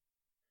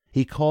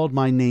He called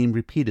my name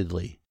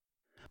repeatedly,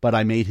 but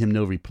I made him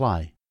no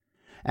reply,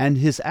 and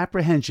his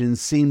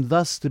apprehensions seemed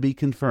thus to be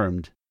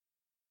confirmed.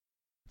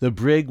 The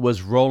brig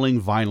was rolling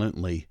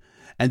violently,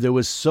 and there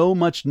was so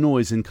much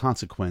noise in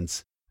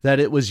consequence that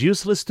it was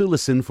useless to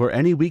listen for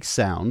any weak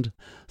sound,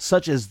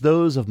 such as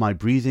those of my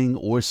breathing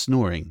or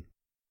snoring.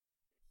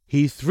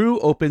 He threw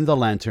open the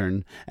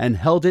lantern and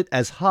held it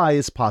as high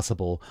as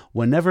possible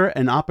whenever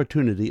an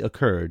opportunity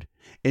occurred,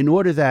 in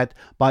order that,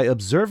 by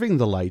observing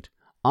the light,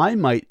 I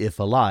might, if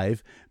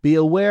alive, be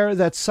aware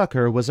that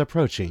succor was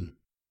approaching.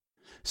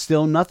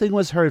 Still nothing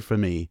was heard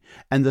from me,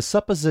 and the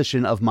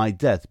supposition of my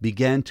death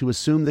began to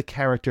assume the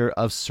character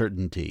of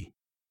certainty.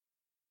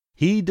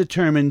 He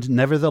determined,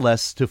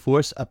 nevertheless, to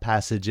force a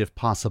passage, if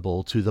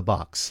possible, to the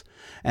box,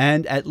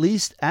 and at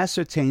least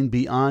ascertain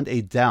beyond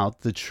a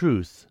doubt the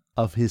truth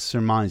of his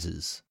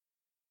surmises.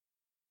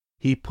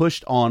 He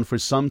pushed on for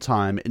some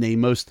time in a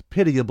most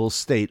pitiable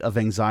state of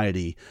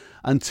anxiety,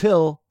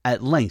 until,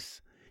 at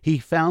length, he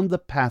found the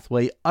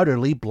pathway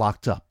utterly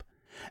blocked up,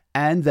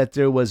 and that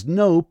there was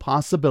no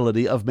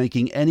possibility of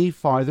making any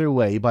farther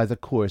way by the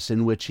course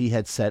in which he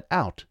had set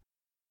out.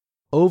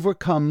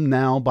 Overcome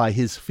now by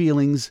his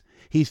feelings,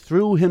 he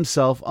threw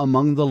himself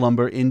among the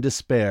lumber in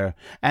despair,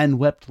 and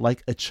wept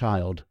like a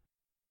child.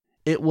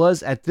 It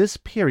was at this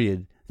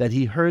period that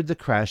he heard the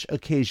crash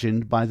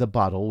occasioned by the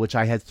bottle which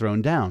I had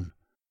thrown down.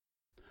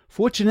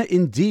 Fortunate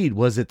indeed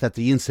was it that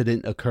the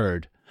incident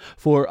occurred,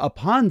 for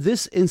upon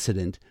this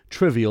incident,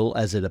 trivial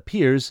as it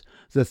appears,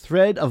 the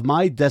thread of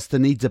my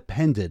destiny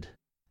depended.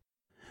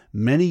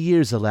 Many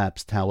years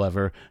elapsed,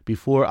 however,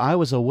 before I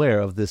was aware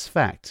of this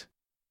fact.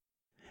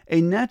 A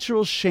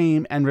natural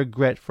shame and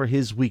regret for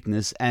his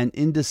weakness and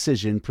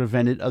indecision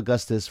prevented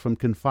Augustus from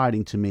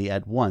confiding to me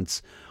at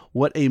once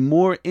what a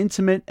more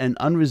intimate and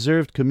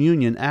unreserved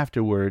communion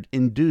afterward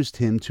induced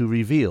him to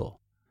reveal.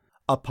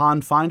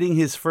 Upon finding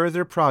his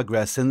further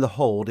progress in the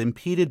hold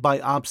impeded by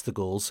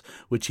obstacles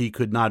which he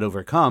could not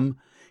overcome,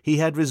 he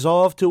had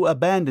resolved to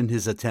abandon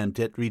his attempt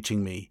at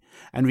reaching me,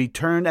 and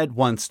return at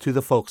once to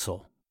the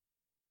forecastle.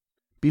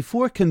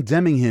 Before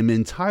condemning him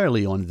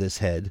entirely on this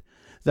head,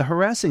 the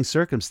harassing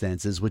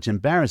circumstances which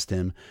embarrassed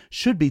him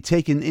should be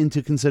taken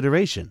into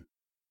consideration.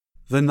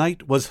 The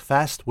night was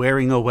fast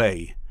wearing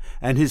away,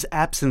 and his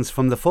absence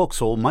from the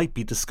forecastle might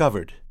be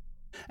discovered,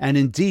 and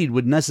indeed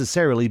would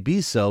necessarily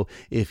be so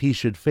if he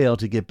should fail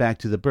to get back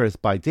to the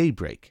berth by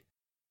daybreak.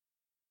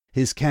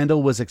 His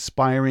candle was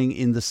expiring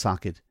in the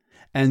socket,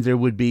 and there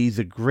would be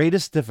the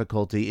greatest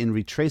difficulty in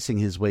retracing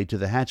his way to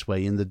the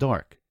hatchway in the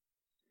dark.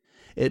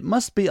 It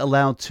must be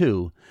allowed,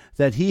 too,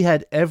 that he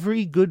had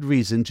every good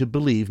reason to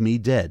believe me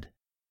dead,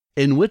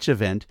 in which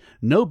event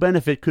no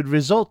benefit could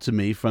result to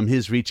me from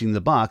his reaching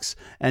the box,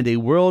 and a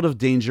world of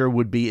danger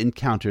would be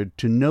encountered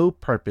to no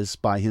purpose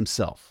by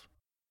himself.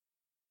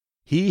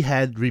 He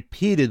had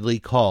repeatedly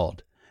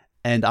called,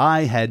 and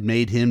I had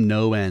made him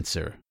no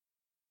answer.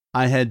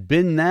 I had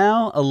been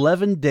now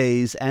 11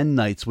 days and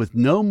nights with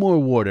no more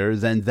water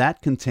than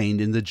that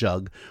contained in the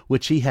jug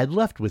which he had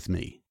left with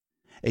me,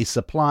 a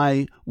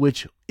supply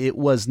which it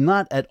was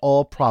not at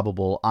all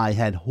probable I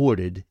had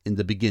hoarded in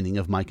the beginning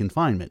of my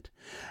confinement,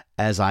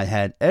 as I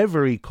had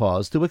every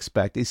cause to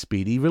expect a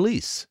speedy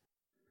release.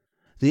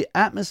 The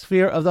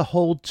atmosphere of the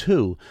hold,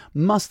 too,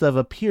 must have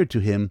appeared to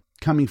him,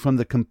 coming from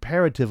the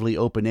comparatively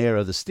open air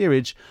of the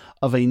steerage,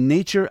 of a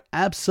nature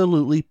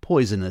absolutely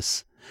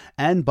poisonous,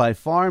 and by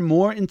far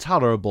more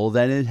intolerable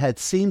than it had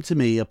seemed to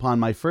me upon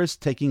my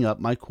first taking up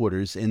my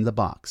quarters in the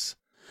box,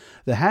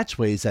 the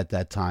hatchways at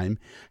that time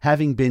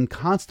having been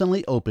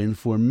constantly open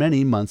for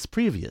many months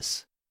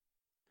previous.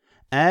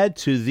 Add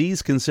to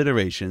these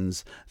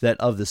considerations that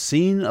of the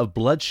scene of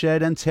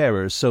bloodshed and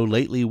terror so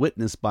lately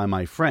witnessed by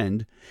my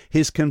friend,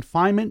 his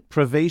confinement,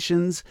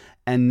 privations,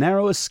 and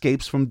narrow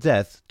escapes from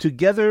death,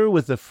 together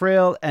with the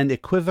frail and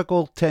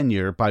equivocal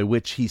tenure by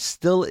which he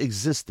still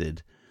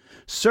existed,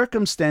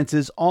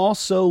 circumstances all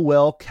so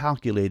well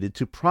calculated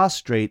to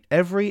prostrate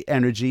every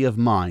energy of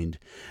mind,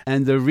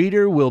 and the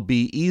reader will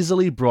be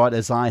easily brought,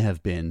 as I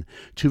have been,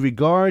 to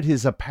regard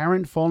his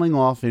apparent falling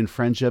off in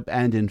friendship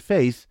and in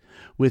faith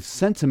with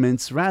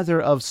sentiments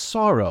rather of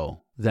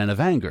sorrow than of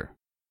anger.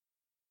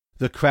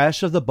 The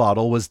crash of the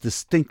bottle was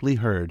distinctly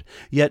heard,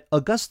 yet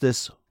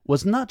Augustus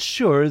was not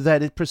sure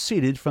that it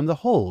proceeded from the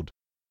hold.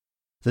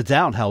 The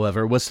doubt,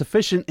 however, was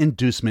sufficient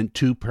inducement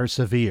to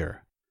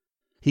persevere.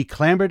 He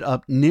clambered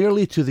up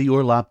nearly to the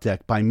orlop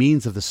deck by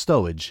means of the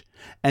stowage,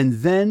 and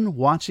then,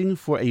 watching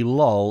for a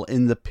lull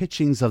in the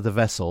pitchings of the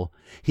vessel,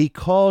 he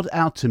called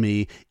out to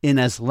me in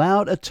as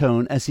loud a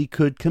tone as he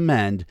could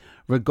command,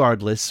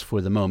 regardless, for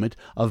the moment,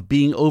 of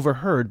being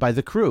overheard by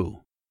the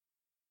crew.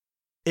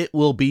 It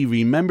will be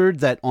remembered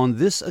that on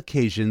this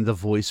occasion the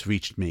voice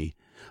reached me,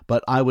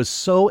 but I was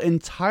so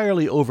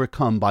entirely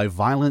overcome by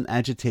violent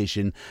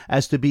agitation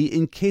as to be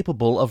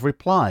incapable of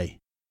reply.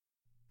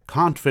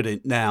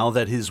 Confident now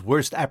that his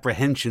worst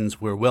apprehensions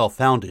were well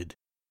founded,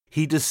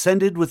 he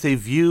descended with a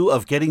view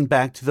of getting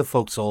back to the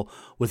forecastle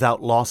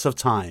without loss of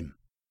time.